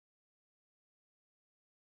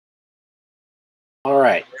All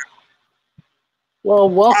right. Well,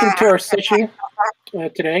 welcome to our session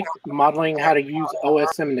today, modeling how to use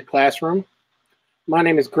OSM in the classroom. My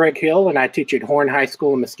name is Greg Hill, and I teach at Horn High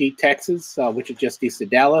School in Mesquite, Texas, which is just east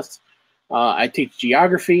of Dallas. I teach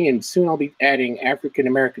geography, and soon I'll be adding African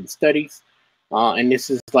American studies. And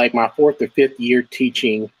this is like my 4th or 5th year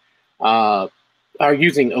teaching or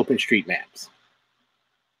using OpenStreetMaps.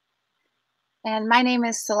 And my name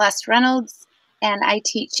is Celeste Reynolds, and I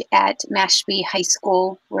teach at Mashpee High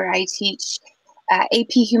School, where I teach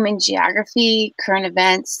AP Human Geography, current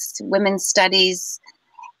events, women's studies,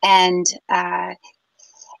 and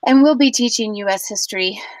we'll be teaching U.S.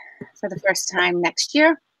 history for the first time next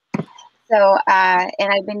year. So,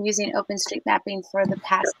 and I've been using OpenStreetMapping for the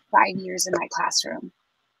past 5 years in my classroom.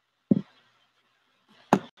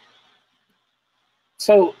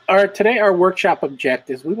 So today our workshop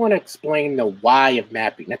objectives, we want to explain the why of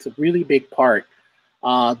mapping. That's a really big part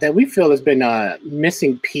that we feel has been a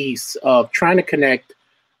missing piece of trying to connect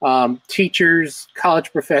teachers,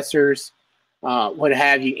 college professors, what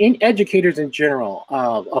have you, and educators in general,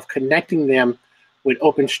 of connecting them with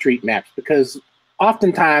OpenStreetMaps. Because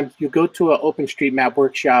oftentimes you go to an OpenStreetMap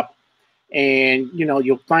workshop and,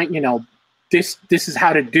 you'll find, this is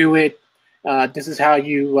how to do it. This is how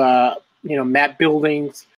you, map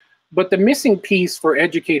buildings. But the missing piece for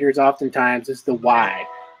educators oftentimes is the why.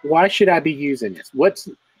 Why should I be using this?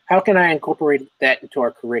 How can I incorporate that into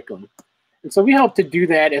our curriculum? And so we hope to do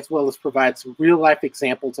that, as well as provide some real life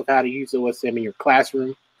examples of how to use OSM in your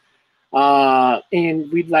classroom.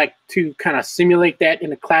 And we'd like to kind of simulate that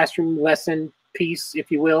in a classroom lesson piece,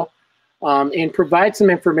 if you will, and provide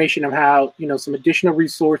some information of how, some additional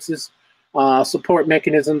resources, support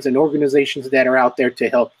mechanisms, and organizations that are out there to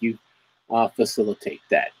help you facilitate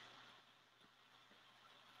that.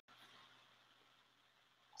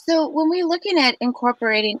 So when we're looking at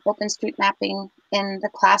incorporating OpenStreetMapping in the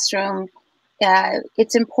classroom,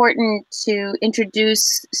 it's important to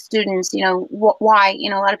introduce students, why, a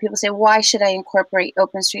lot of people say, why should I incorporate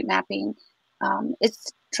OpenStreetMapping?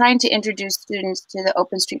 It's trying to introduce students to the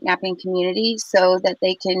OpenStreetMapping community so that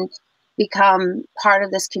they can become part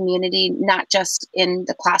of this community, not just in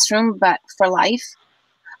the classroom, but for life.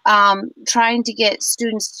 Trying to get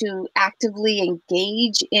students to actively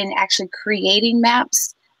engage in actually creating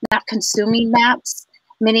maps, not consuming maps.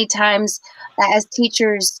 Many times as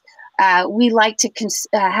teachers, we like to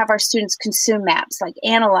have our students consume maps, like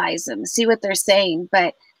analyze them, see what they're saying.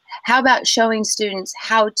 But how about showing students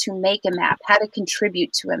how to make a map, how to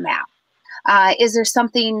contribute to a map? Is there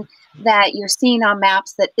something that you're seeing on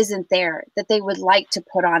maps that isn't there, that they would like to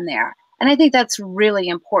put on there? And I think that's really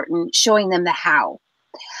important, showing them the how.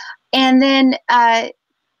 And then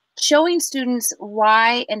showing students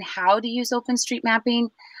why and how to use OpenStreetMapping.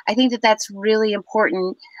 I think that that's really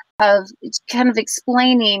important, of kind of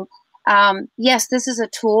explaining, yes, this is a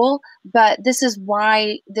tool, but this is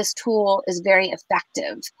why this tool is very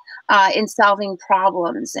effective in solving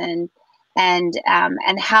problems and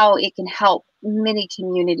how it can help many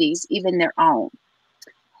communities, even their own.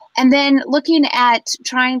 And then looking at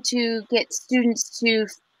trying to get students to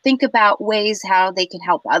think about ways how they can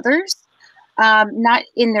help others, not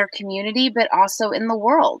in their community, but also in the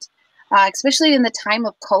world. Especially in the time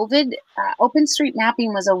of COVID,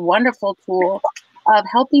 OpenStreetMapping was a wonderful tool of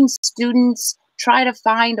helping students try to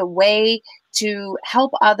find a way to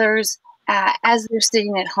help others as they're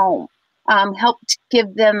sitting at home, help to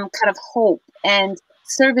give them kind of hope and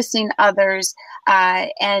servicing others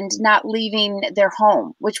and not leaving their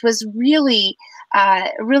home, which was really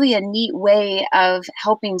a neat way of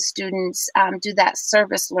helping students do that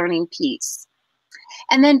service learning piece.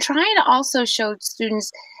 And then trying to also show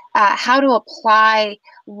students how to apply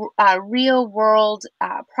real world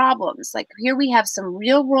problems. Like here we have some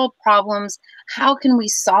real world problems. How can we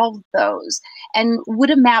solve those? And would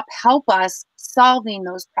a map help us solving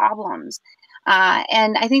those problems?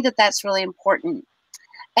 And I think that that's really important.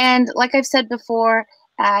 And like I've said before,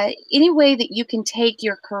 any way that you can take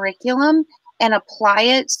your curriculum and apply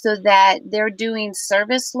it so that they're doing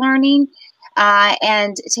service learning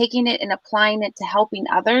and taking it and applying it to helping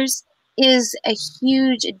others is a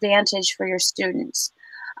huge advantage for your students.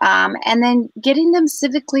 And then getting them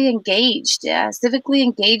civically engaged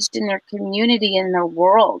in their community and their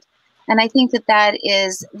world. And I think that that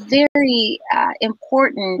is very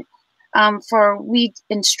important for we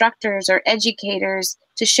instructors or educators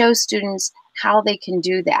to show students how they can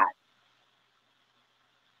do that.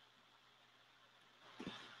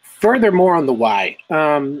 Furthermore on the why,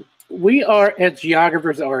 we are, as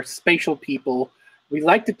geographers, are spatial people. We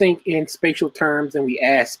like to think in spatial terms, and we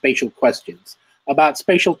ask spatial questions about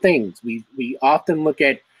spatial things. We often look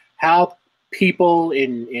at how people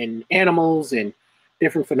and animals and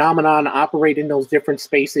different phenomena operate in those different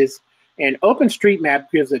spaces. And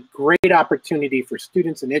OpenStreetMap gives a great opportunity for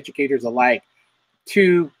students and educators alike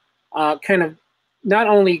to kind of not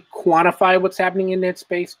only quantify what's happening in that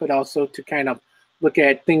space, but also to kind of look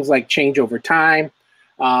at things like change over time,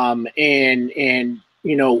 and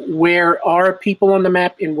you know, where are people on the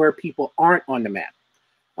map and where people aren't on the map.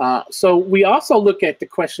 So we also look at the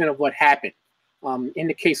question of what happened in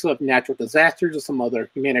the case of natural disasters or some other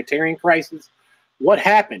humanitarian crisis. What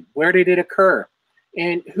happened? Where did it occur?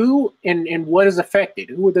 And who and what is affected?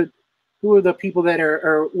 Who are the people that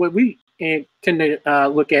are what we tend to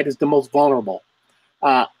look at as the most vulnerable?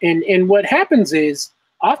 And what happens is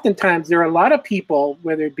oftentimes there are a lot of people,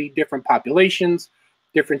 whether it be different populations,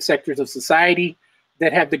 different sectors of society,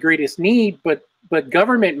 that have the greatest need, but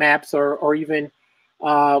government maps or even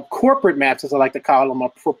corporate maps, as I like to call them,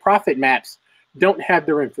 or for-profit maps, don't have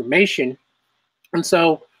their information. And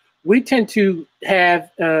so we tend to have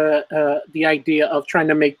the idea of trying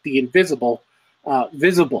to make the invisible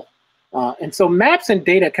visible. And so maps and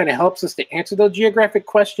data kind of helps us to answer those geographic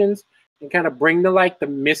questions and kind of bring the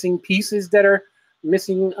missing pieces that are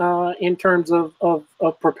missing in terms of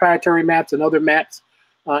proprietary maps and other maps.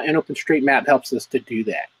 And OpenStreetMap helps us to do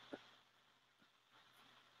that.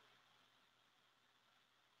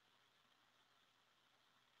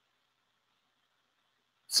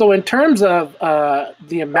 So in terms of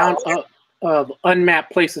the amount of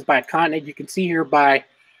unmapped places by continent, you can see here by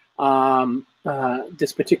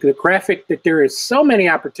this particular graphic that there is so many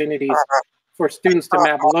opportunities for students to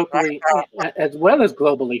map locally as well as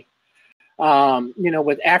globally. You know,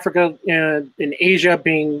 with Africa and Asia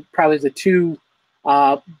being probably the two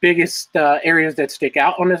biggest areas that stick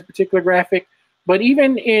out on this particular graphic, but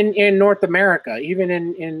even in North America, even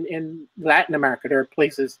in Latin America, there are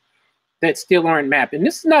places that still aren't mapped. And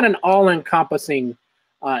this is not an all-encompassing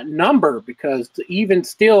number, because even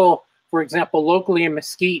still, for example, locally in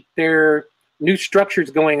Mesquite, there are new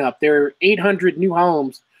structures going up. There are 800 new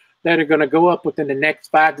homes that are going to go up within the next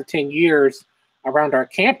 5 to 10 years around our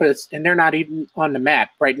campus, and they're not even on the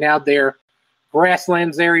map. Right now, they're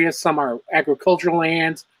grasslands areas, some are agricultural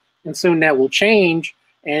lands, and soon that will change,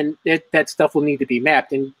 and that stuff will need to be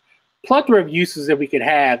mapped. And plethora of uses that we could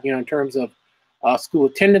have, you know, in terms of school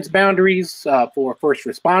attendance boundaries for first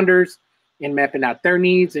responders, and mapping out their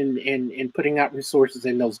needs and putting out resources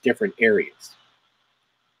in those different areas.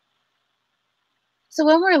 So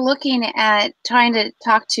when we're looking at trying to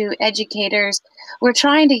talk to educators, we're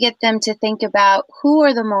trying to get them to think about who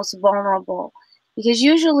are the most vulnerable, because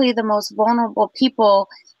usually the most vulnerable people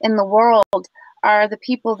in the world are the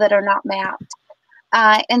people that are not mapped.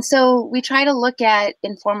 And so we try to look at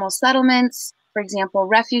informal settlements, for example,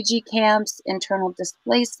 refugee camps, internal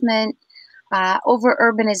displacement,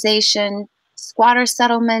 over-urbanization, squatter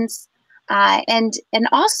settlements, and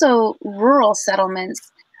also rural settlements.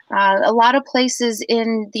 A lot of places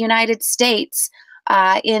in the United States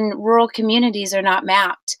in rural communities are not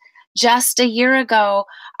mapped. Just a year ago,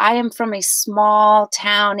 I am from a small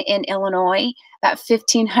town in Illinois, about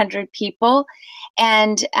 1,500 people,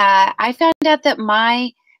 and I found out that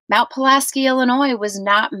my Mount Pulaski, Illinois was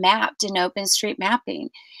not mapped in OpenStreetMapping,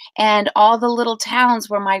 and all the little towns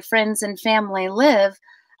where my friends and family live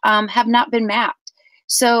have not been mapped.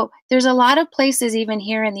 So there's a lot of places even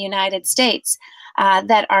here in the United States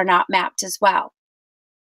that are not mapped as well.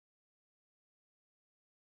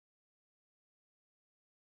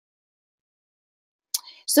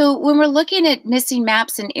 So when we're looking at missing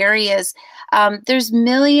maps and areas, there's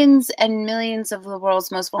millions and millions of the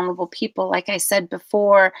world's most vulnerable people, like I said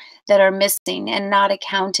before, that are missing and not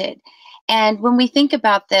accounted. And when we think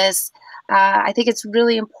about this, I think it's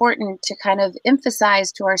really important to kind of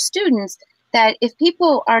emphasize to our students that if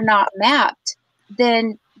people are not mapped,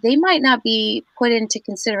 then they might not be put into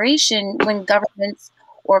consideration when governments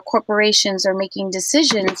or corporations are making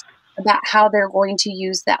decisions about how they're going to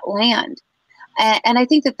use that land. And I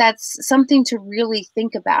think that that's something to really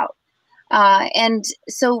think about. And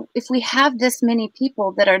so if we have this many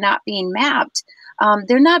people that are not being mapped,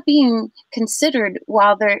 they're not being considered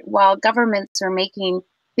while governments are making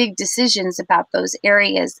big decisions about those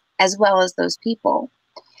areas as well as those people.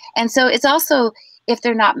 And so it's also, if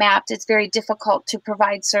they're not mapped, it's very difficult to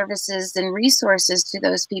provide services and resources to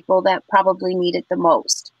those people that probably need it the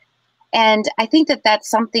most. And I think that that's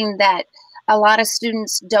something that a lot of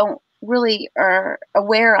students don't really are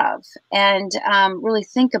aware of and really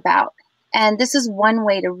think about. And this is one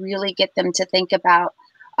way to really get them to think about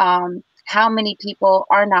how many people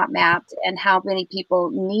are not mapped and how many people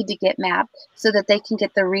need to get mapped so that they can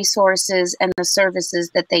get the resources and the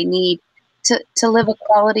services that they need to live a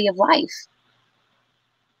quality of life.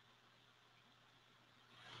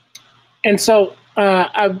 And so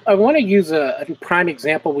I want to use a prime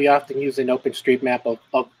example we often use in OpenStreetMap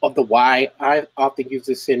of the why. I often use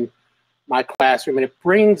this in my classroom, and it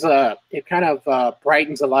brings it kind of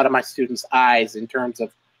brightens a lot of my students' eyes in terms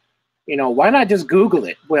of, why not just Google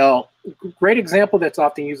it? Well, a great example that's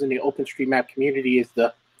often used in the OpenStreetMap community is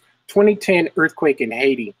the 2010 earthquake in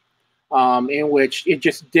Haiti, in which it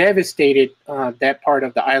just devastated that part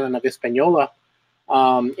of the island of Hispaniola.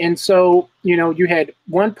 And so, you had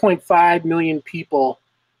 1.5 million people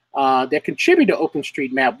that contribute to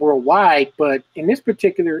OpenStreetMap worldwide, but in this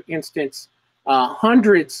particular instance,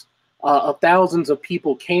 hundreds of thousands of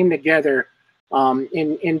people came together.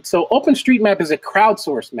 And so OpenStreetMap is a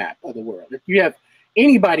crowdsourced map of the world. If you have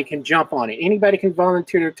anybody can jump on it, anybody can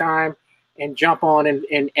volunteer their time and jump on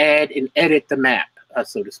and add and edit the map,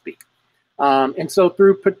 so to speak. And so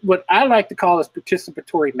through what I like to call as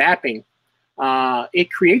participatory mapping,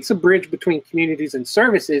 it creates a bridge between communities and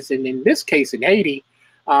services. And in this case, in Haiti,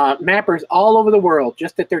 mappers all over the world,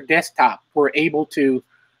 just at their desktop, were able to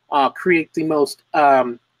create the most,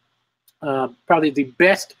 probably the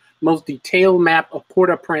best, most detailed map of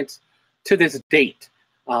Port-au-Prince to this date.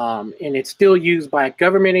 And it's still used by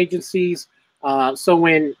government agencies. So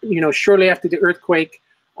when, shortly after the earthquake,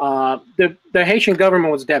 the Haitian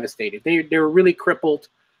government was devastated. They were really crippled.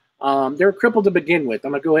 They were crippled to begin with.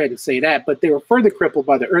 I'm going to go ahead and say that, but they were further crippled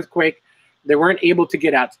by the earthquake. They weren't able to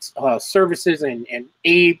get out services and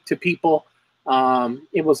aid to people.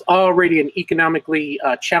 It was already an economically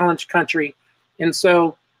challenged country. And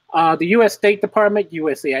so the U.S. State Department,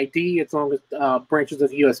 USAID, as long as branches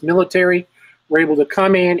of the U.S. military, were able to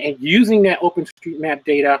come in and using that OpenStreetMap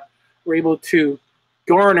data, were able to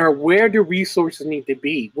garner where do resources need to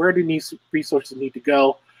be, where do these resources need to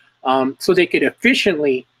go, so they could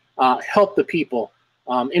efficiently help the people.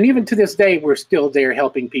 And even to this day, we're still there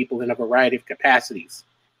helping people in a variety of capacities.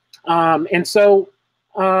 And so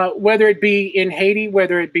whether it be in Haiti,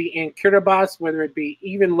 whether it be in Kiribati, whether it be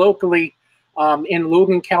even locally in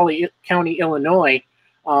Logan County, Illinois,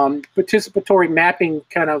 participatory mapping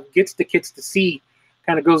kind of gets the kids to see,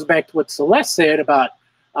 kind of goes back to what Celeste said about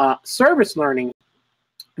service learning,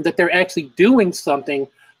 that they're actually doing something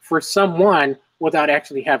for someone without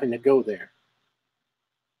actually having to go there.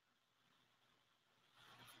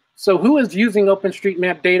 So who is using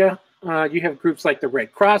OpenStreetMap data? You have groups like the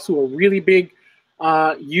Red Cross, who are really big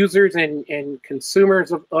users and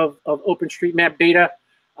consumers of OpenStreetMap data.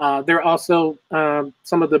 They're also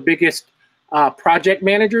some of the biggest project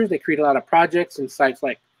managers. They create a lot of projects and sites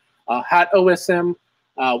like Hot OSM,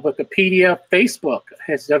 Wikipedia. Facebook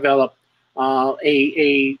has developed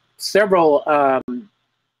several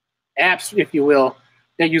apps, if you will,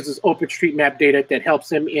 that uses OpenStreetMap data that helps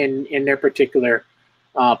them in their particular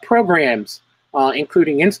programs,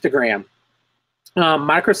 including Instagram.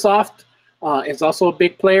 Microsoft is also a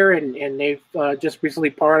big player, and they've just recently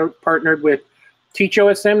partnered with Teach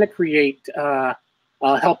OSM to create,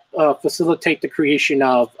 help facilitate the creation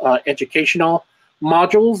of educational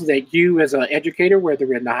modules that you as an educator,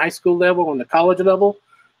 whether in the high school level or in the college level,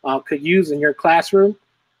 could use in your classroom.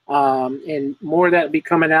 And more of that will be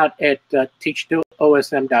coming out at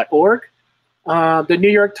teachosm.org. The New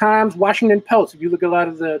York Times, Washington Post. If you look at a lot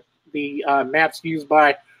of the maps used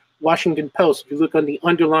by Washington Post, if you look on the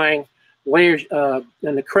underlying layers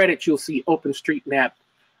and the credits, you'll see OpenStreetMap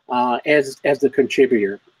as the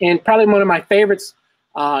contributor. And probably one of my favorites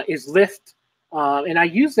is Lyft. And I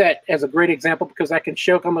use that as a great example because I can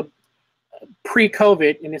show I'm a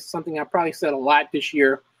pre-COVID, and it's something I probably said a lot this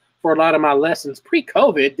year for a lot of my lessons.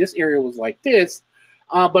 Pre-COVID, this area was like this.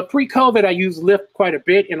 But pre-COVID, I used Lyft quite a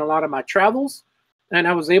bit in a lot of my travels. And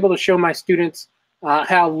I was able to show my students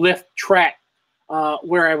how Lyft tracked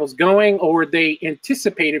where I was going, or they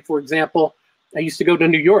anticipated. For example, I used to go to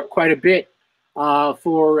New York quite a bit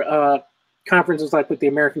for conferences like with the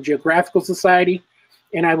American Geographical Society.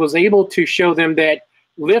 And I was able to show them that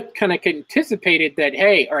Lyft kind of anticipated that,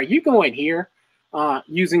 hey, are you going here?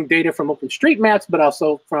 Using data from OpenStreetMaps, but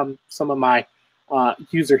also from some of my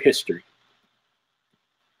user history.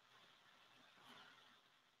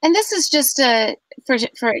 And this is just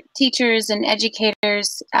for teachers and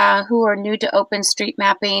educators who are new to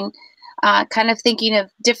OpenStreetMapping, kind of thinking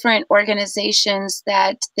of different organizations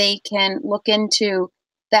that they can look into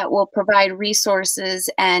that will provide resources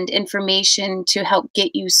and information to help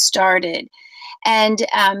get you started. And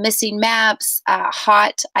missing maps,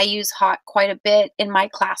 HOT, I use HOT quite a bit in my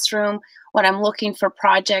classroom when I'm looking for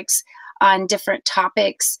projects on different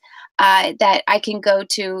topics that I can go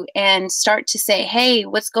to and start to say, hey,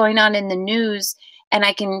 what's going on in the news? And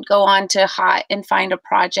I can go on to HOT and find a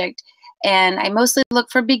project. And I mostly look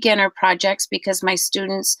for beginner projects because my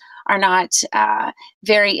students are not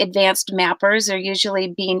very advanced mappers. They're usually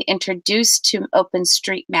being introduced to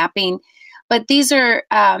OpenStreetMapping. But these are,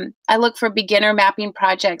 I look for beginner mapping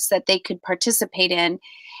projects that they could participate in.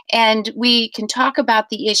 And we can talk about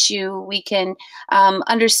the issue. We can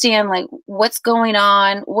understand like what's going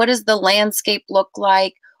on. What does the landscape look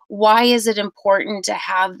like? Why is it important to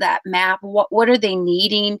have that map? What are they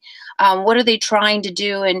needing? What are they trying to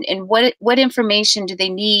do? And what information do they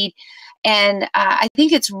need? And I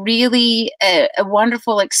think it's really a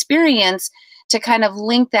wonderful experience to kind of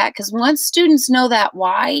link that, because once students know that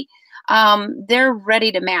why, they're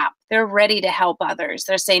ready to map. They're ready to help others.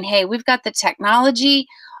 They're saying, hey, we've got the technology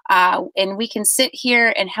and we can sit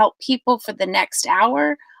here and help people for the next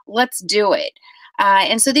hour. Let's do it.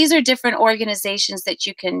 And so these are different organizations that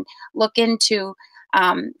you can look into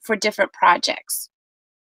for different projects.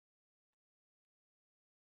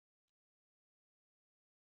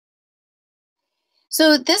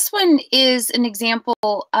 So this one is an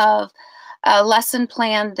example of a lesson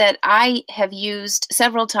plan that I have used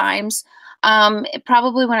several times,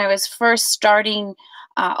 probably when I was first starting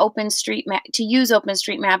to use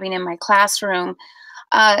OpenStreetMapping in my classroom.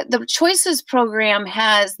 The Choices program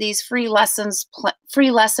has these free lesson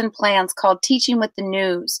plans called Teaching with the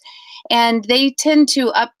News. And they tend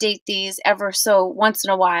to update these ever so once in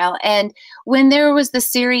a while. And when there was the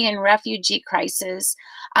Syrian refugee crisis,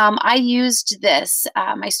 I used this.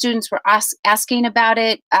 My students were asking about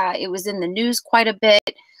it. It was in the news quite a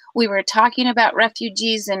bit. We were talking about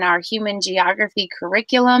refugees in our human geography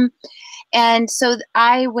curriculum. And so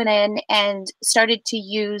I went in and started to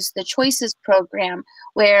use the Choices program,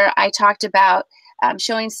 where I talked about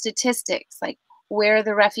showing statistics, like where are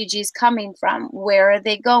the refugees coming from, where are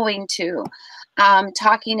they going to,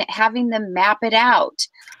 having them map it out.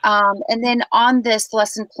 And then on this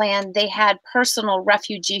lesson plan, they had personal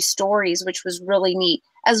refugee stories, which was really neat,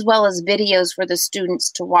 as well as videos for the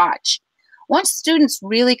students to watch. Once students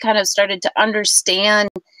really kind of started to understand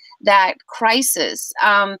that crisis,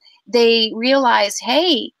 they realized,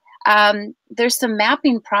 hey, there's some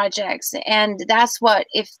mapping projects. And that's what,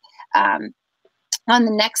 if on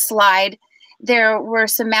the next slide, there were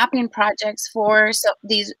some mapping projects for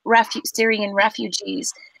these Syrian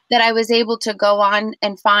refugees that I was able to go on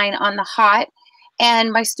and find on the hot.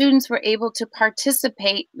 And my students were able to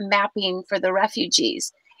participate mapping for the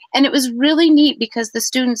refugees. And it was really neat because the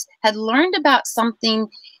students had learned about something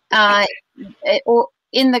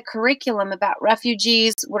in the curriculum about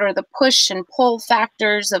refugees. What are the push and pull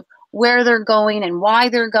factors of where they're going and why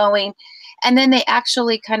they're going? And then they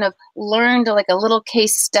actually kind of learned like a little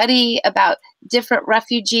case study about different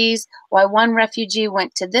refugees, why one refugee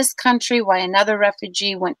went to this country, why another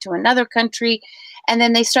refugee went to another country. And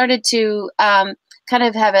then they started to kind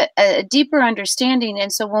of have a deeper understanding.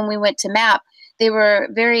 And so when we went to map, they were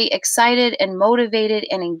very excited and motivated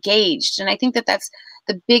and engaged. And I think that that's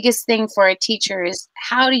the biggest thing for a teacher, is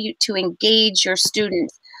how to engage your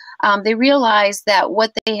students. They realize that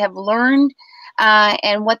what they have learned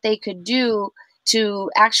and what they could do to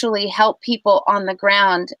actually help people on the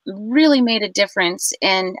ground really made a difference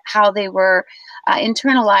in how they were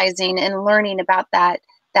internalizing and learning about that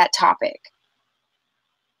topic.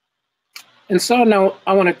 And so now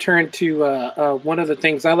I want to turn to one of the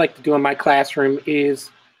things I like to do in my classroom is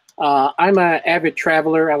I'm an avid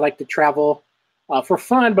traveler. I like to travel for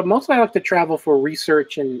fun, but mostly I like to travel for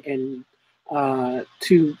research and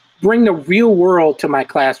to bring the real world to my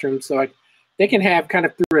classroom, so they can have kind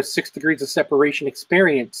of through a 6 degrees of separation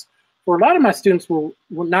experience. For a lot of my students will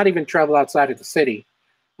not even travel outside of the city,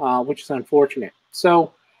 which is unfortunate.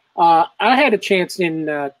 So I had a chance in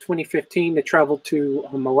 2015 to travel to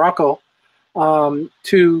Morocco,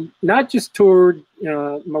 to not just tour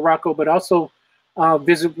Morocco, but also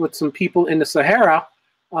visit with some people in the Sahara,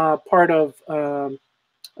 part of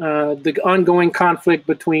the ongoing conflict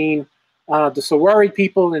between the Sahrawi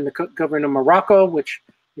people and the government of Morocco, which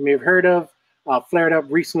you may have heard of, flared up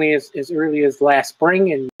recently as early as last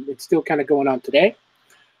spring, and it's still kind of going on today.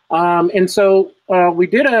 And so we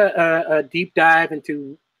did a deep dive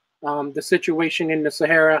into the situation in the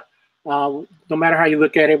Sahara, no matter how you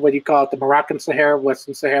look at it, whether you call it the Moroccan Sahara,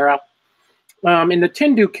 Western Sahara, in the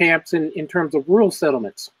Tindu camps in terms of rural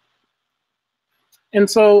settlements. And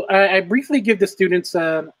so I briefly give the students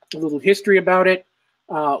a little history about it,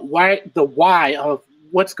 why of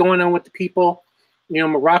what's going on with the people. You know,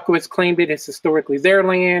 Morocco has claimed it as historically their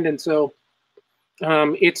land, and so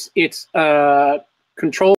it's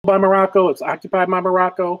controlled by Morocco, it's occupied by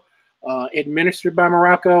Morocco, administered by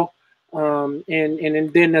Morocco, and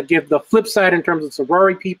then I'll give the flip side in terms of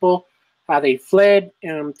Sahrawi people, how they fled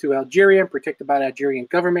to Algeria and protected by the Algerian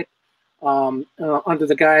government, under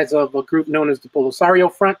the guise of a group known as the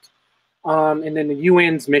Polisario Front, and then the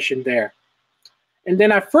UN's mission there. And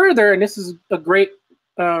then I further, and this is a great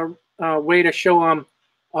way to show them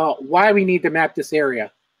why we need to map this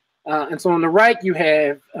area. And so on the right, you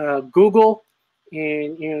have Google,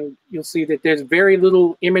 and you'll see that there's very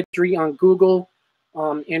little imagery on Google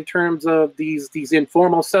in terms of these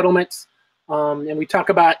informal settlements. And we talk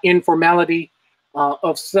about informality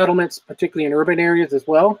of settlements, particularly in urban areas as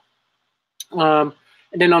well. And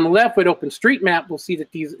then on the left with OpenStreetMap, we'll see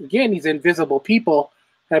that these invisible people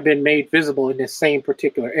have been made visible in this same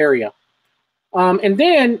particular area. And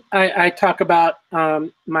then I talk about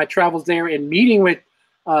my travels there and meeting with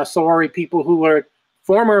Sahrawi people who were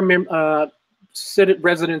former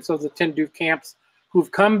residents of the Tindouf camps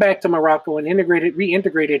who've come back to Morocco and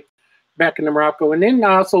reintegrated back into Morocco. And then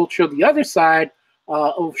I also show the other side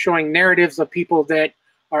of showing narratives of people that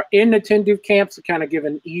are in the Tindouf camps to kind of give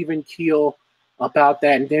an even keel about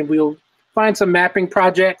that. And then we'll find some mapping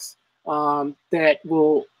projects that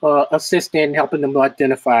will assist in helping them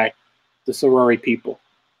identify the Sahrawi people.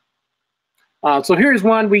 So here's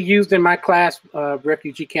one we used in my class,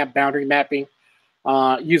 refugee camp boundary mapping,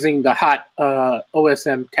 using the hot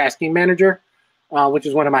OSM tasking manager, which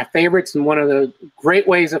is one of my favorites and one of the great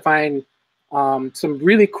ways to find some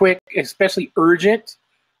really quick, especially urgent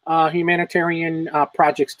humanitarian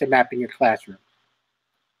projects to map in your classroom.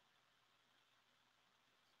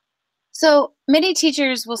 So many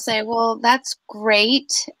teachers will say, well, that's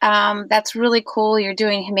great. That's really cool. You're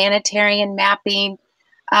doing humanitarian mapping.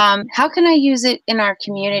 How can I use it in our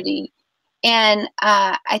community? And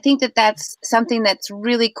I think that that's something that's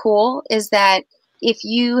really cool, is that if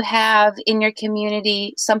you have in your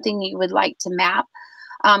community something you would like to map,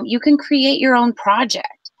 you can create your own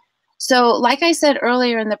project. So like I said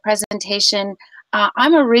earlier in the presentation,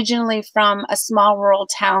 I'm originally from a small rural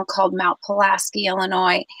town called Mount Pulaski,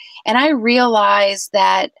 Illinois, and I realized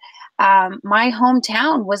that my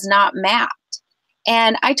hometown was not mapped.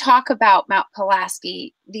 And I talk about Mount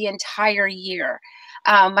Pulaski the entire year.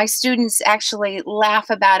 My students actually laugh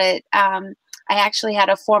about it. I actually had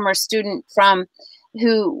a former student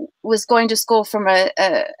who was going to school from a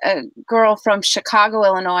girl from Chicago,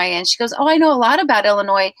 Illinois, and she goes, "Oh, I know a lot about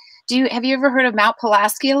Illinois. Have you ever heard of Mount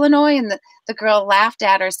Pulaski, Illinois?" And the girl laughed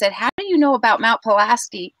at her, said, "How do you know about Mount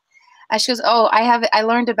Pulaski?" She goes, "Oh, I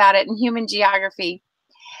learned about it in human geography."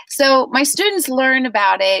 So my students learn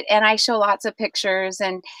about it, and I show lots of pictures,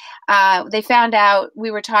 and they found out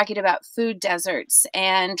we were talking about food deserts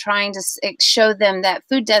and trying to show them that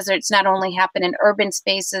food deserts not only happen in urban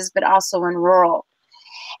spaces, but also in rural.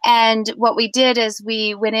 And what we did is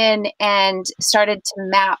we went in and started to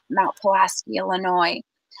map Mount Pulaski, Illinois.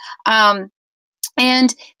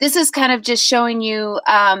 And this is kind of just showing you,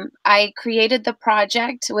 I created the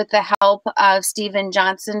project with the help of Stephen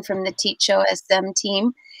Johnson from the Teach OSM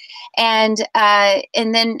team, and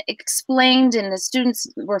then explained, and the students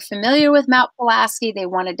were familiar with Mount Pulaski. They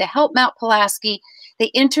wanted to help Mount Pulaski. They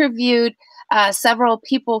interviewed several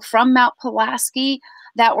people from Mount Pulaski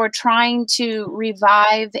that were trying to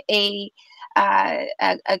revive a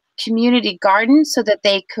community garden so that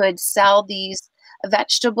they could sell these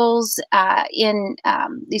vegetables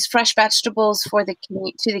these fresh vegetables to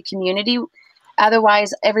the community.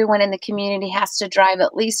 Otherwise, everyone in the community has to drive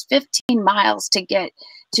at least 15 miles to get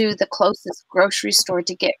to the closest grocery store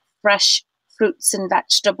to get fresh fruits and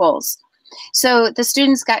vegetables. So the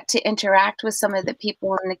students got to interact with some of the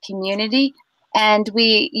people in the community, and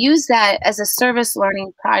we used that as a service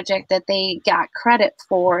learning project that they got credit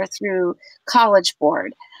for through College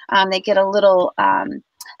Board. They get a little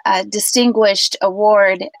distinguished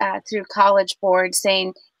award through College Board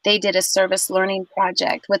saying they did a service learning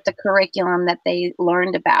project with the curriculum that they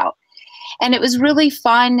learned about. And it was really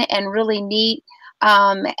fun and really neat,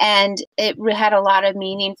 and it had a lot of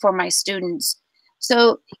meaning for my students.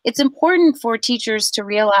 So it's important for teachers to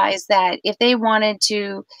realize that if they wanted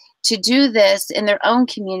to do this in their own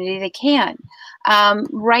community, they can.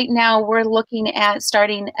 Right now, we're looking at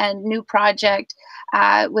starting a new project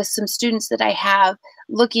with some students that I have,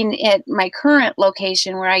 looking at my current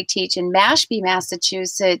location where I teach in Mashpee,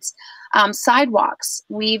 Massachusetts, sidewalks.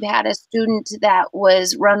 We've had a student that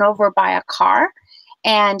was run over by a car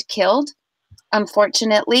and killed,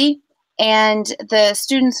 unfortunately. And the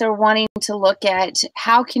students are wanting to look at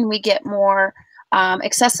how can we get more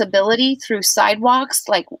accessibility through sidewalks,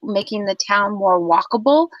 like making the town more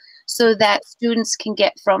walkable, so that students can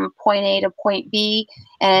get from point A to point B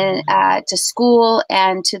and to school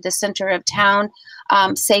and to the center of town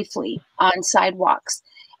safely on sidewalks.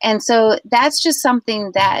 And so that's just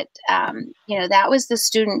something that, that was the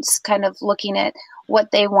students kind of looking at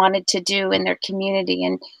what they wanted to do in their community,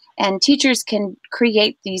 and teachers can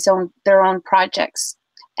create their own projects,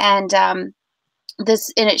 and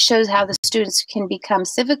it shows how the students can become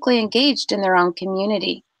civically engaged in their own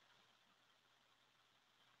community.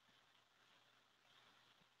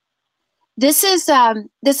 This is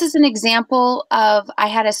an example of, I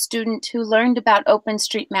had a student who learned about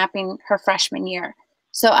OpenStreetMapping her freshman year.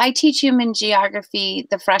 So I teach human geography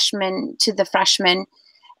to the freshmen,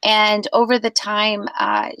 and over the time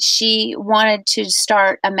she wanted to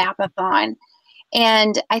start a mapathon.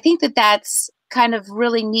 And I think that that's kind of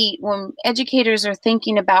really neat when educators are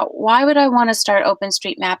thinking about, why would I want to start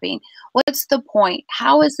OpenStreetMapping? What's the point?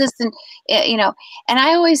 How is this? And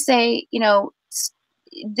I always say,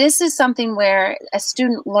 this is something where a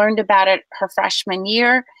student learned about it her freshman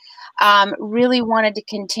year, really wanted to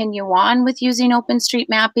continue on with using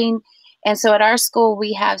OpenStreetMapping. And so at our school,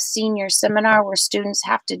 we have senior seminar where students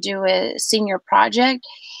have to do a senior project.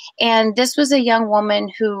 And this was a young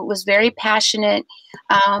woman who was very passionate.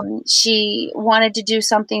 She wanted to do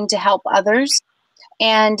something to help others.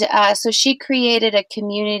 And so she created a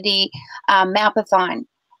community mapathon.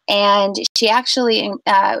 And she actually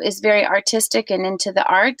is very artistic and into the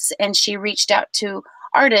arts. And she reached out to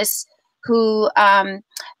artists who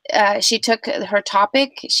she took her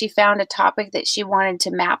topic. She found a topic that she wanted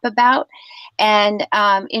to map about, and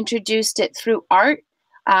introduced it through art,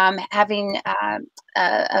 having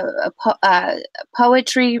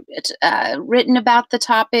poetry written about the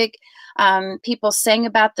topic. People sang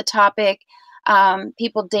about the topic.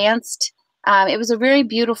 People danced. It was a very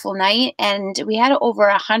beautiful night, and we had over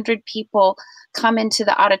 100 people come into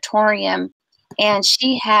the auditorium, and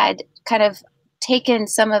she had kind of taken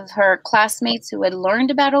some of her classmates who had learned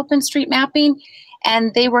about OpenStreetMapping,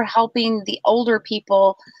 and they were helping the older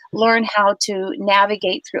people learn how to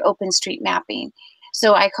navigate through OpenStreetMapping.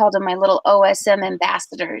 So I called them my little OSM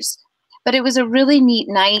ambassadors. But it was a really neat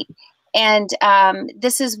night. And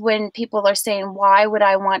this is when people are saying, why would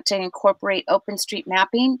I want to incorporate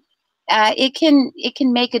OpenStreetMapping? It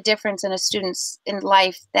can make a difference in a student's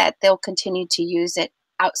life, that they'll continue to use it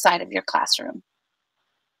outside of your classroom.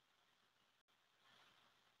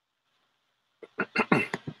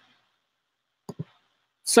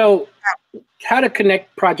 So how to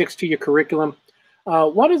connect projects to your curriculum.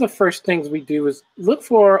 One of the first things we do is look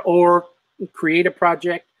for or create a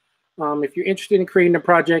project. If you're interested in creating a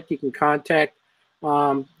project, you can contact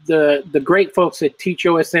the great folks at Teach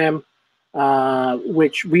OSM,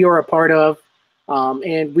 which we are a part of,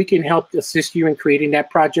 and we can help assist you in creating that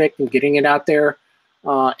project and getting it out there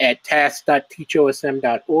at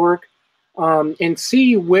task.teachosm.org, and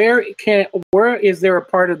see where is there a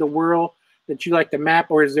part of the world that you like to map,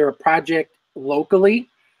 or is there a project locally?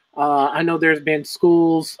 I know there's been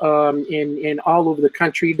schools in all over the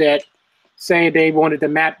country that say they wanted to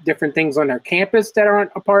map different things on their campus that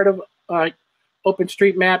aren't a part of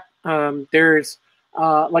OpenStreetMap. There's,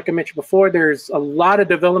 like I mentioned before, there's a lot of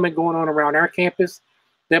development going on around our campus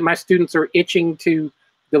that my students are itching to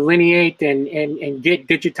delineate and get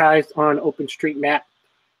digitized on OpenStreetMap.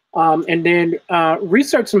 And then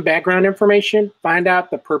research some background information, find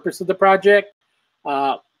out the purpose of the project,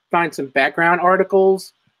 find some background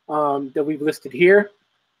articles that we've listed here,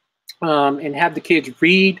 and have the kids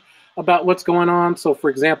read about what's going on. So for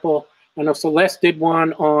example, I know Celeste did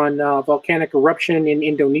one on volcanic eruption in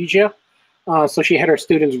Indonesia. So she had her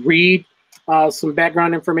students read some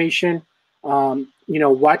background information,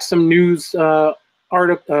 watch some news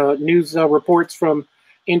reports from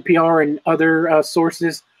NPR and other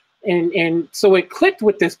sources. And so it clicked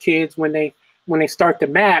with this kids when they start the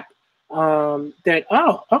map, that,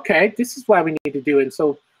 oh, okay, this is why we need to do it. And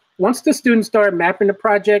so once the students start mapping the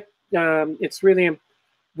project, it's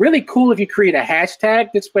really cool if you create a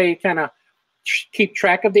hashtag. This way you kind of keep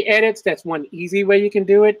track of the edits. That's one easy way you can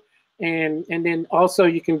do it. And then also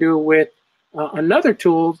you can do it with another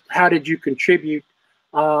tool, how did you contribute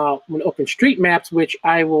when OpenStreetMaps, which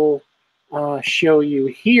I will show you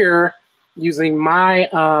here using my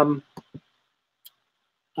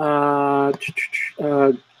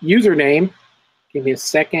username. Give me a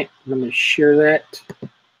second. Let me share that.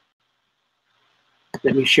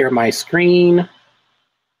 Let me share my screen.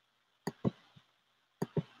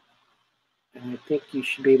 And I think you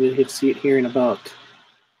should be able to see it here in about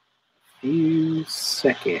a few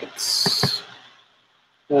seconds.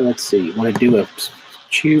 Well, let's see. You want to do a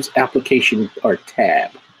choose application or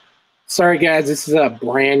tab. Sorry, guys. This is a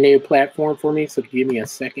brand new platform for me, so give me a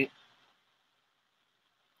second.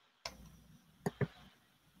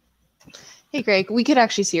 Hey, Greg, we could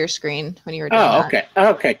actually see your screen when you were doing that. Okay.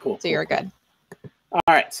 Okay, cool. So you're good. All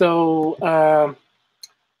right. So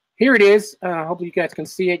here it is. Hopefully you guys can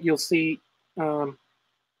see it. You'll see, there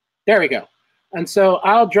we go. And so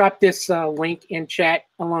I'll drop this link in chat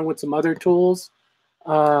along with some other tools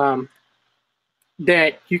that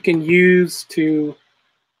you can use to,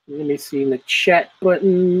 let me see in the chat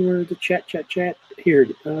button, where's the chat? Here,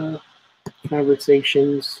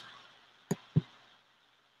 conversations.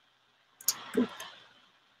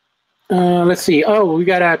 Let's see. Oh, we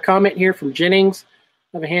got a comment here from Jennings.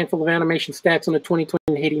 I have a handful of animation stats on the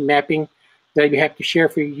 2020 Haiti mapping that you have to share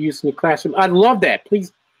for your use in the classroom. I love that.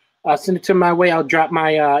 Please send it to my way. I'll drop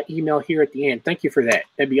my email here at the end. Thank you for that.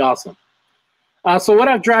 That'd be awesome. So what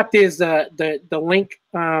I've dropped is the link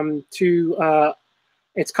to,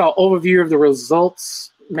 it's called Overview of the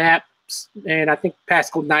Results Maps. And I think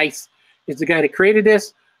Pascal Nice is the guy that created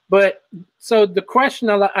this. But so the question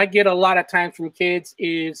I get a lot of times from kids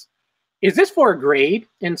is this for a grade?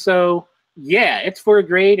 And so, yeah, it's for a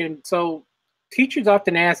grade. And so teachers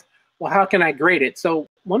often ask, well, how can I grade it? So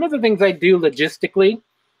one of the things I do logistically,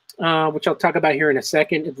 which I'll talk about here in a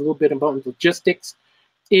second, is a little bit about logistics,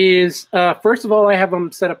 is first of all, I have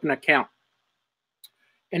them set up an account.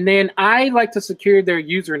 And then I like to secure their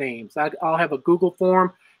usernames. I'll have a Google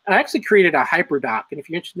form. I actually created a hyperdoc. And if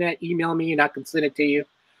you're interested in that, email me and I can send it to you.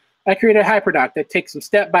 I created a hyperdoc that takes them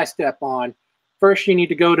step-by-step on. First, you need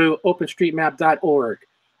to go to OpenStreetMap.org.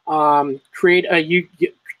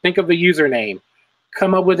 Think of a username.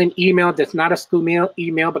 Come up with an email that's not a school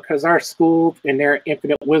email because our school, in their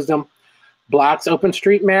infinite wisdom, blocks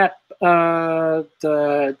OpenStreetMap.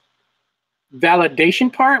 The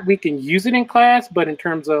validation part, we can use it in class, but in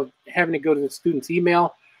terms of having to go to the student's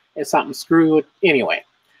email, it's something screwed anyway.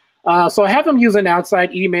 So I have them use an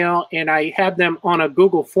outside email, and I have them on a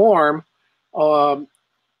Google form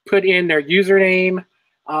put in their username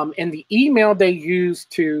and the email they use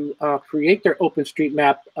to create their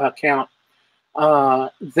OpenStreetMap account.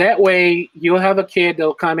 That way, you'll have a kid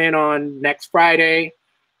that'll come in on next Friday.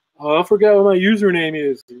 Oh, I forgot what my username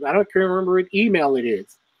is. I don't remember what email it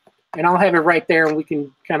is. And I'll have it right there, and we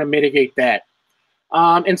can kind of mitigate that.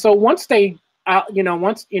 And so once we're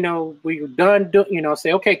done,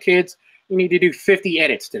 say, okay, kids, you need to do 50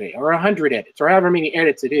 edits today, or 100 edits, or however many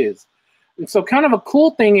edits it is. And so kind of a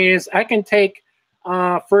cool thing is I can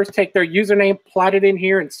first take their username, plot it in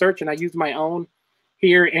here, and search, and I use my own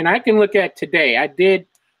here. And I can look at today. I did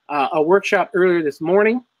a workshop earlier this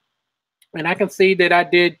morning, and I can see that I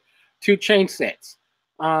did 2 chain sets.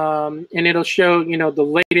 And it'll show,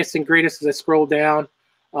 the latest and greatest as I scroll down.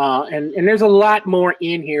 And there's a lot more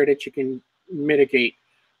in here that you can mitigate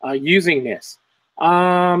using this.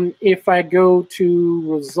 If I go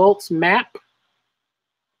to results map,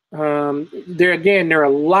 there are a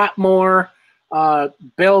lot more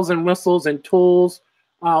bells and whistles and tools.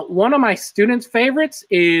 One of my students' favorites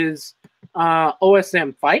is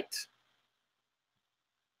OSM Fight.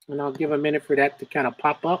 And I'll give a minute for that to kind of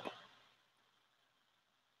pop up.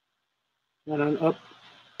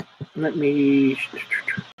 Let me,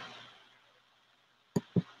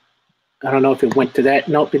 I don't know if it went to that.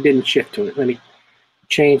 Nope, it didn't shift to it. Let me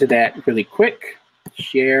change that really quick.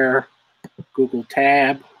 Share, Google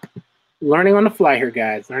tab. Learning on the fly here,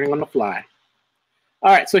 guys, learning on the fly.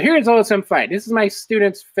 All right, so here's OSM Fight. This is my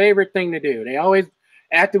students' favorite thing to do. They always,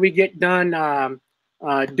 after we get done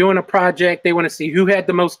doing a project, they want to see who had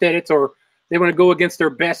the most edits, or they want to go against their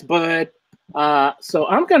best bud. So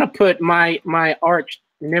I'm going to put my arch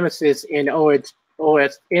nemesis in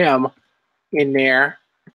OSM in there,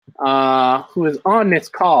 who is on this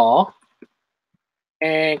call,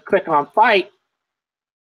 and click on Fight.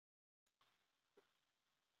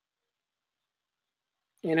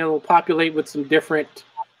 And it will populate with some different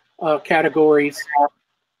categories.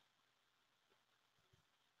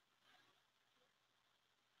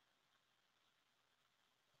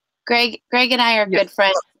 Greg and I are good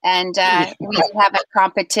friends, and we have a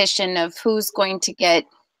competition of who's going to get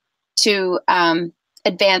to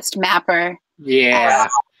advanced mapper. Yeah.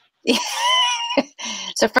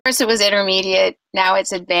 So first it was intermediate, now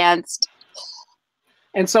it's advanced.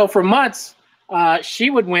 And so for months,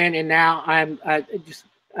 she would win, and now I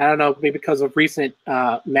don't know, maybe because of recent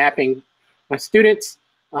mapping my students,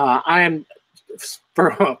 I am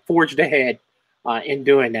forged ahead in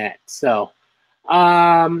doing that. So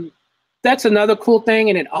that's another cool thing,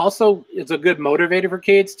 and it also is a good motivator for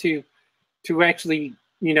kids to actually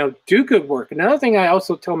do good work. Another thing I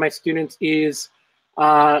also tell my students is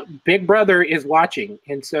Big Brother is watching,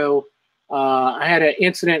 and so I had an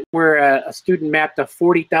incident where a student mapped a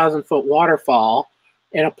 40,000-foot waterfall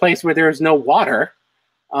in a place where there's no water.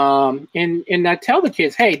 And I tell the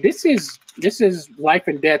kids, hey, this is life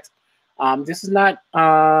and death. This is not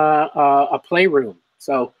a playroom.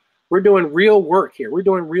 So We're doing real work here. We're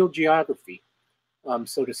doing real geography,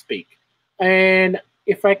 so to speak. And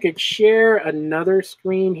if I could share another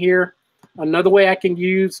screen here, another way I can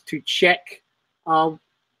use to check,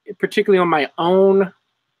 particularly on my own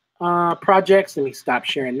projects. Let me stop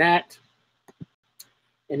sharing that.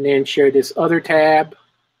 And then share this other tab.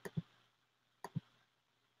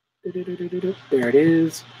 There it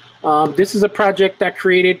is. This is a project I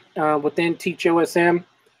created within Teach OSM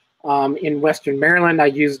in Western Maryland. I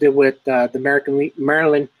used it with the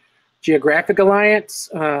Maryland Geographic Alliance.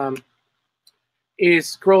 Is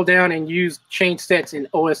scroll down and use change sets in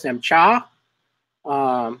OSM CHA,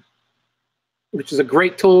 which is a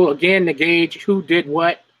great tool again to gauge who did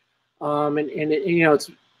what. You know,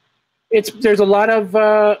 there's a lot of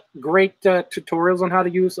great tutorials on how to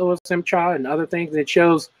use OSM CHA and other things. It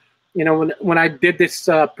shows, you know, when I did this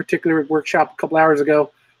particular workshop a couple hours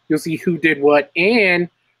ago, you'll see who did what. And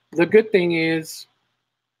the good thing is,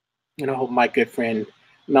 you know, my good friend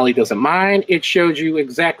Melly doesn't mind. It shows you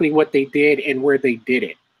exactly what they did and where they did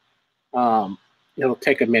it. It'll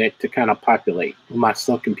take a minute to kind of populate with my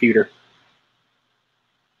slow computer.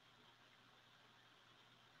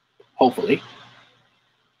 Hopefully.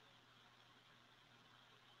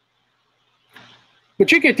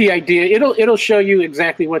 But you get the idea. It'll show you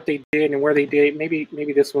exactly what they did and where they did it.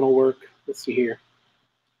 Maybe this one will work. Let's see here.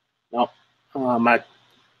 Nope.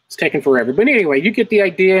 It's taking forever. But anyway, you get the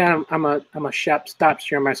idea. I'm a stop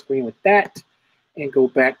sharing my screen with that and go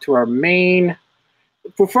back to our main.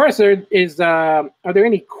 For first, are there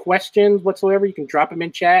any questions whatsoever? You can drop them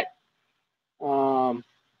in chat.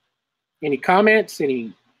 Any comments?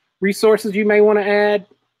 Any resources you may want to add?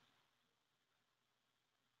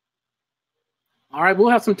 All right, we'll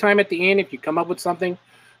have some time at the end. If you come up with something,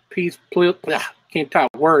 please can't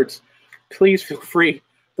talk words. Please feel free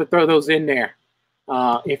to throw those in there,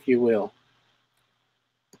 if you will.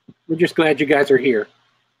 We're just glad you guys are here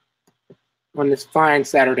on this fine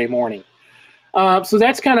Saturday morning. So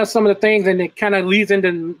that's kind of some of the things, and it kind of leads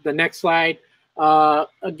into the next slide.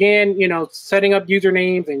 Again, you know, setting up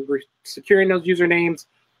usernames and securing those usernames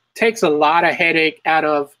takes a lot of headache out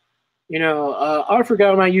of, you know, I forgot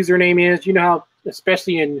what my username is. You know how,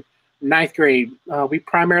 especially in ninth grade, we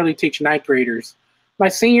primarily teach ninth graders. My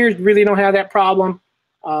seniors really don't have that problem,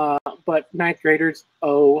 but ninth graders,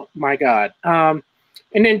 oh my God. And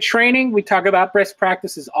then training, we talk about best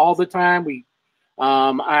practices all the time.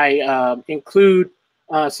 I include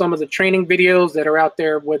some of the training videos that are out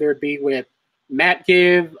there, whether it be with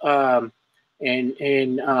MapGive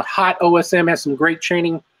and Hot OSM has some great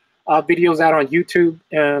training videos out on YouTube.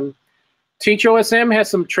 Teach OSM has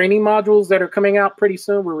some training modules that are coming out pretty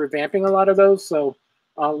soon. We're revamping a lot of those, so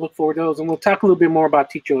look forward to those. And we'll talk a little bit more about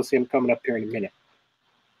Teach OSM coming up here in a minute.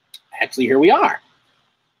 Actually, here we are.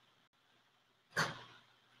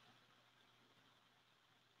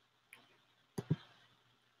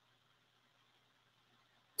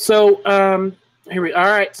 So all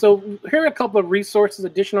right. So here are a couple of resources,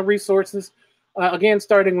 additional resources. Again,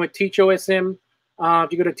 starting with Teach OSM.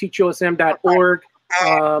 If you go to teachosm.org,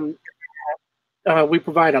 we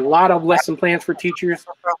provide a lot of lesson plans for teachers.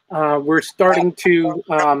 We're starting to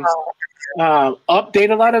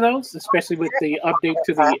update a lot of those, especially with the update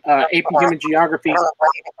to the AP Human Geography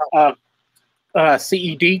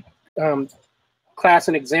CED class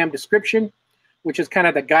and exam description, which is kind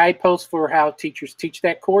of the guidepost for how teachers teach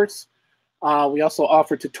that course. We also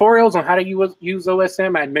offer tutorials on how to use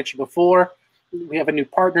OSM. I had mentioned before, we have a new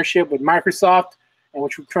partnership with Microsoft, in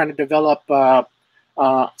which we're trying to develop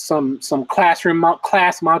some class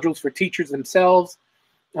modules for teachers themselves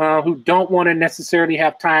who don't want to necessarily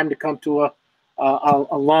have time to come to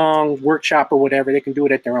a long workshop or whatever. They can do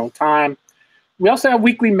it at their own time. We also have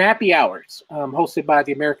weekly MAPI hours hosted by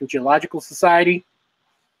the American Geological Society.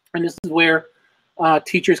 And this is where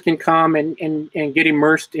teachers can come and get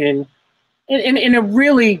immersed in a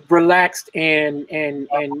really relaxed and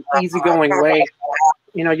easygoing way.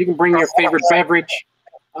 You know, you can bring your favorite beverage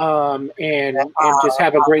and just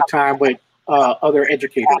have a great time with other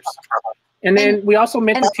educators. And then we also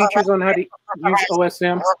mentor teachers on how to use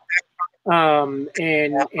OSM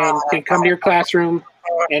and can come to your classroom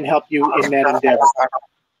and help you in that endeavor.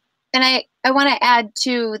 And I want to add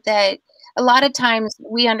too that a lot of times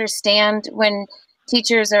we understand when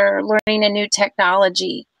teachers are learning a new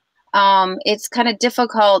technology, it's kind of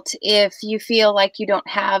difficult if you feel like you don't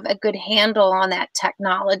have a good handle on that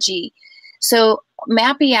technology. So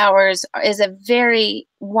MAPI hours is a very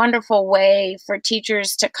wonderful way for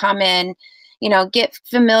teachers to come in, you know, get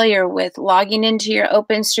familiar with logging into your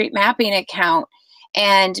OpenStreetMapping account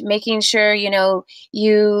and making sure, you know,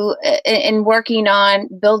 and working on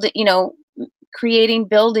building, you know, creating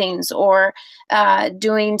buildings, or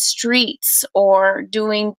doing streets, or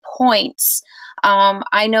doing points.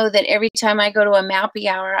 I know that every time I go to a Mappy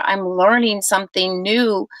Hour, I'm learning something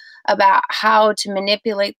new about how to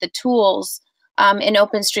manipulate the tools in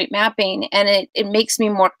OpenStreetMapping, and it makes me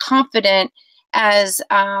more confident as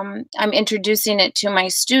I'm introducing it to my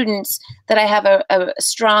students, that I have a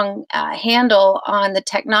strong handle on the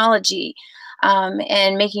technology,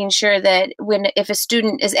 and making sure that if a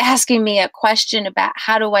student is asking me a question about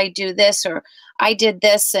how do I do this, or I did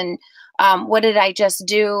this, and what did I just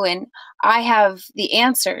do, and I have the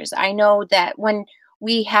answers. I know that when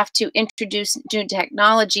we have to introduce new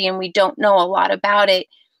technology and we don't know a lot about it,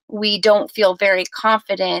 we don't feel very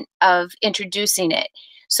confident of introducing it.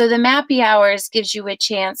 So the Mappy Hours gives you a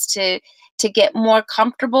chance to get more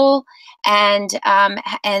comfortable and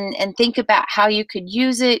think about how you could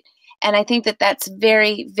use it. And I think that that's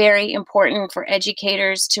very, very important for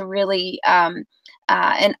educators to really a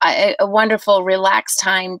wonderful relaxed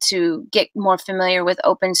time to get more familiar with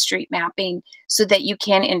OpenStreetMapping, so that you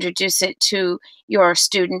can introduce it to your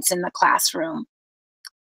students in the classroom.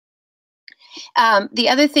 The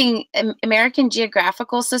other thing, American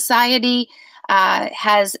Geographical Society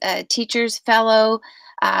has a Teachers Fellow,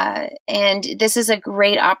 and this is a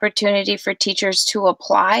great opportunity for teachers to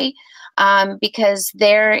apply, because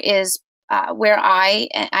there is where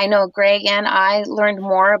I know Greg and I learned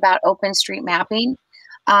more about OpenStreetMapping.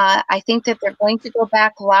 I think that they're going to go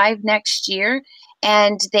back live next year,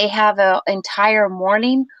 and they have an entire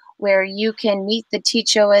morning where you can meet the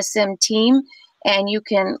Teach OSM team, and you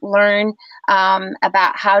can learn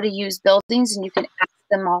about how to use buildings, and you can ask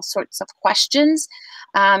them all sorts of questions.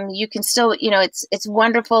 You can still, it's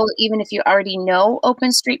wonderful even if you already know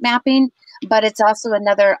OpenStreetMapping, but it's also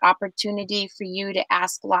another opportunity for you to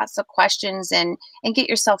ask lots of questions and get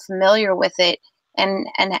yourself familiar with it,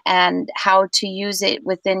 and how to use it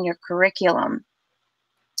within your curriculum.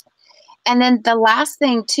 And then the last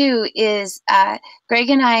thing too is Greg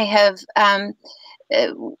and I have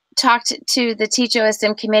talked to the Teach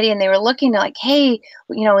OSM committee, and they were looking to like, hey,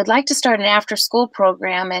 we'd like to start an after-school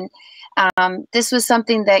program. And this was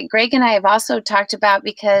something that Greg and I have also talked about,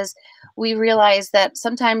 because we realize that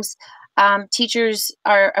sometimes teachers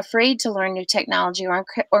are afraid to learn new technology or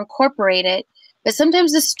incorporate it, but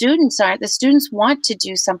sometimes the students aren't. The students want to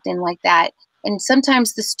do something like that, and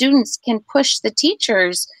sometimes the students can push the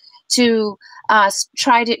teachers to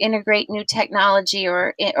try to integrate new technology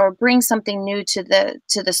or bring something new to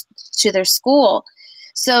their school.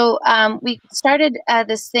 So we started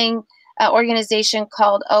this organization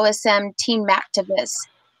called OSM Teen Maptivists.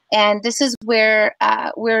 And this is where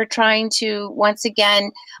we're trying to, once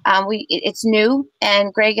again, it's new,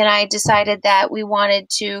 and Greg and I decided that we wanted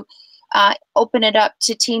to open it up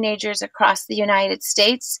to teenagers across the United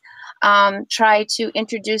States, try to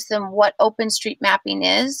introduce them what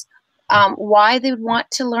OpenStreetMapping is, why they would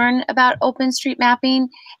want to learn about OpenStreetMapping,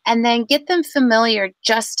 and then get them familiar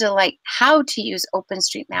just to like how to use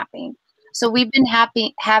OpenStreetMapping. So we've been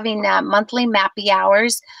having monthly Mappy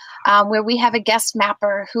Hours, where we have a guest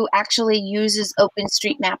mapper who actually uses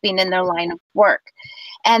OpenStreetMapping in their line of work.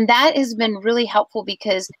 And that has been really helpful,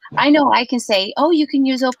 because I know I can say, oh, you can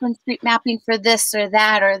use OpenStreetMapping for this or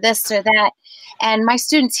that or this or that. And my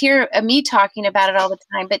students hear me talking about it all the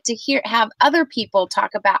time, but to have other people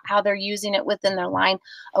talk about how they're using it within their line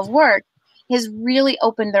of work has really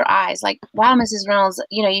opened their eyes. Like, wow, Mrs. Reynolds,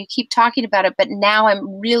 you keep talking about it, but now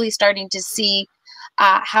I'm really starting to see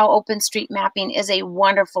how OpenStreetMapping is a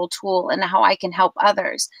wonderful tool and how I can help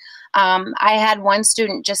others. I had one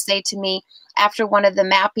student just say to me after one of the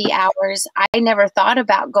Mappy Hours, I never thought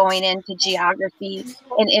about going into geography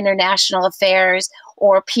and international affairs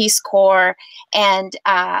or Peace Corps. And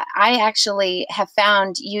I actually have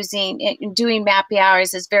found doing Mappy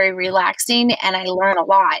Hours is very relaxing, and I learn a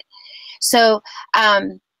lot. So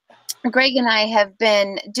Greg and I have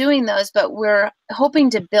been doing those, but we're hoping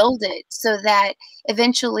to build it so that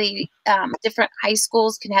eventually different high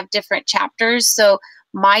schools can have different chapters. So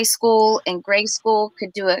my school and Greg's school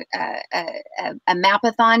could do a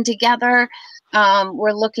mapathon together.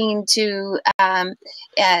 We're looking to, an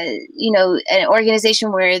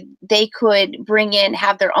organization where they could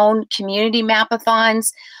have their own community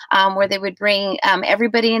mapathons, where they would bring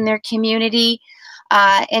everybody in their community.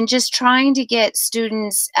 And just trying to get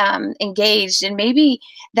students engaged. And maybe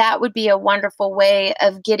that would be a wonderful way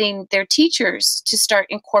of getting their teachers to start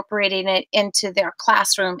incorporating it into their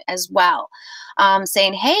classroom as well.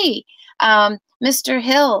 Saying, hey, Mr.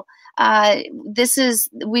 Hill,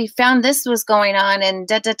 we found this was going on, and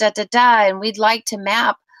and we'd like to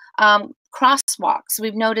map crosswalks.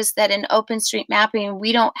 We've noticed that in OpenStreetMapping,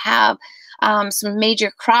 we don't have some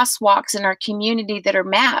major crosswalks in our community that are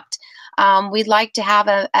mapped. We'd like to have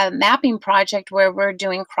a mapping project where we're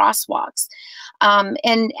doing crosswalks,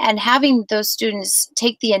 and having those students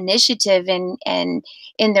take the initiative in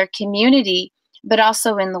their community, but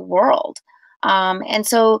also in the world. And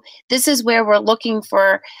so this is where we're looking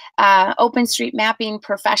for OpenStreetMapping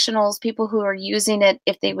professionals, people who are using it,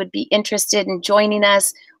 if they would be interested in joining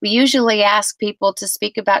us. We usually ask people to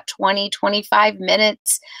speak about 20-25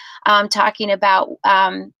 minutes, talking about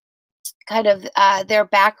kind of their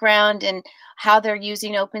background and how they're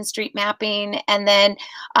using OpenStreetMapping, and then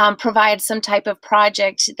provide some type of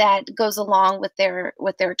project that goes along with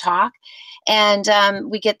their talk. And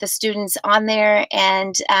we get the students on there,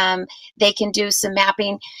 and they can do some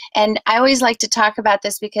mapping. And I always like to talk about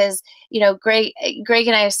this because, you know, Greg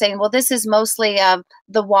and I are saying, well, this is mostly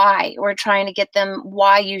the why. We're trying to get them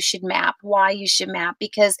why you should map,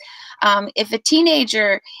 because if a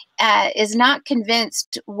teenager is not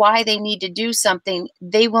convinced why they need to do something,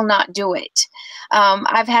 they will not do it.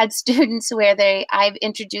 I've had students where I've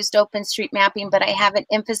introduced OpenStreetMapping, but I haven't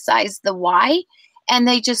emphasized the why, and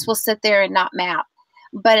they just will sit there and not map.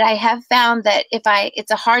 But I have found that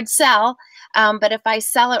it's a hard sell, but if I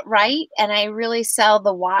sell it right and I really sell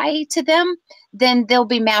the why to them, then they'll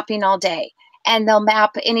be mapping all day, and they'll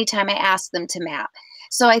map anytime I ask them to map.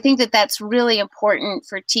 So I think that that's really important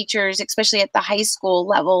for teachers, especially at the high school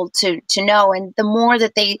level, to know. And the more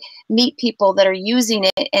that they meet people that are using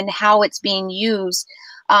it and how it's being used,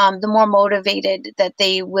 the more motivated that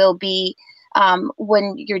they will be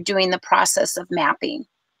when you're doing the process of mapping.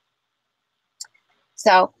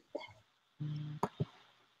 So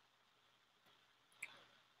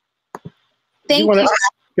thank you.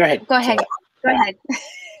 Go ahead. Go ahead. Go ahead.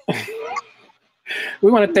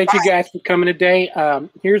 We want to thank you guys for coming today.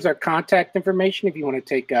 Here's our contact information if you want to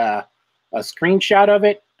take a screenshot of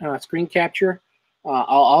it, screen capture. I'll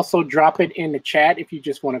also drop it in the chat if you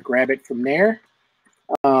just want to grab it from there.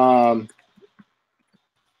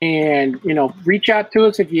 And, you know, reach out to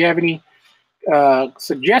us if you have any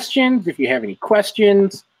suggestions, if you have any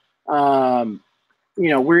questions. You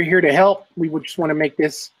know, we're here to help. We would just want to make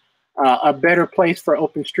this a better place for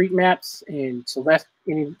OpenStreetMaps. And Celeste,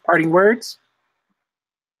 any parting words?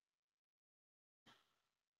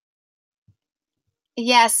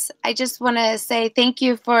 Yes, I just want to say thank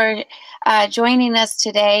you for joining us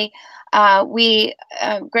today. Greg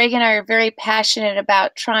and I are very passionate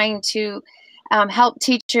about trying to help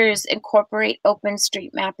teachers incorporate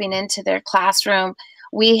OpenStreetMapping into their classroom.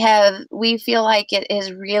 We feel like it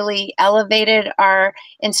has really elevated our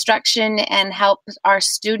instruction and helped our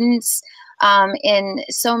students in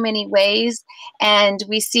so many ways. And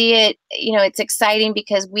we see it, you know, it's exciting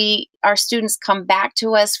because our students come back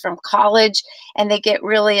to us from college and they get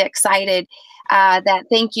really excited that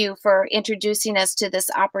thank you for introducing us to this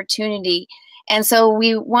opportunity. And so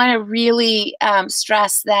we want to really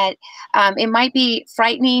stress that it might be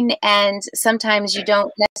frightening and sometimes you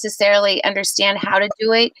don't necessarily understand how to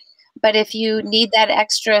do it. But if you need that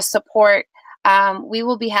extra support, we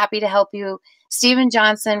will be happy to help you. Stephen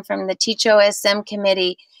Johnson from the Teach OSM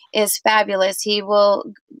committee is fabulous. He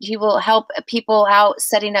will help people out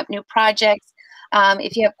setting up new projects.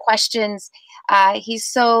 If you have questions, he's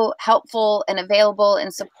so helpful and available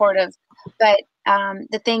and supportive. But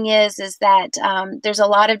the thing is that there's a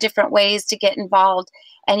lot of different ways to get involved,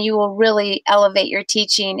 and you will really elevate your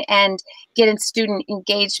teaching and get in student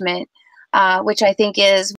engagement, which I think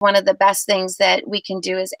is one of the best things that we can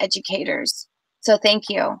do as educators. So thank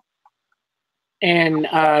you. And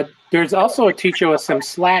there's also a Teach OSM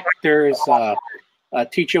Slack. There's a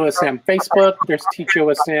Teach OSM Facebook. There's Teach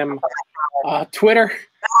OSM Twitter.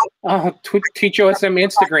 Teach OSM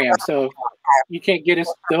Instagram. So you can't get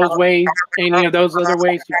us those ways, any of those other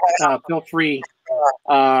ways, feel free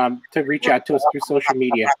to reach out to us through social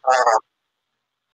media.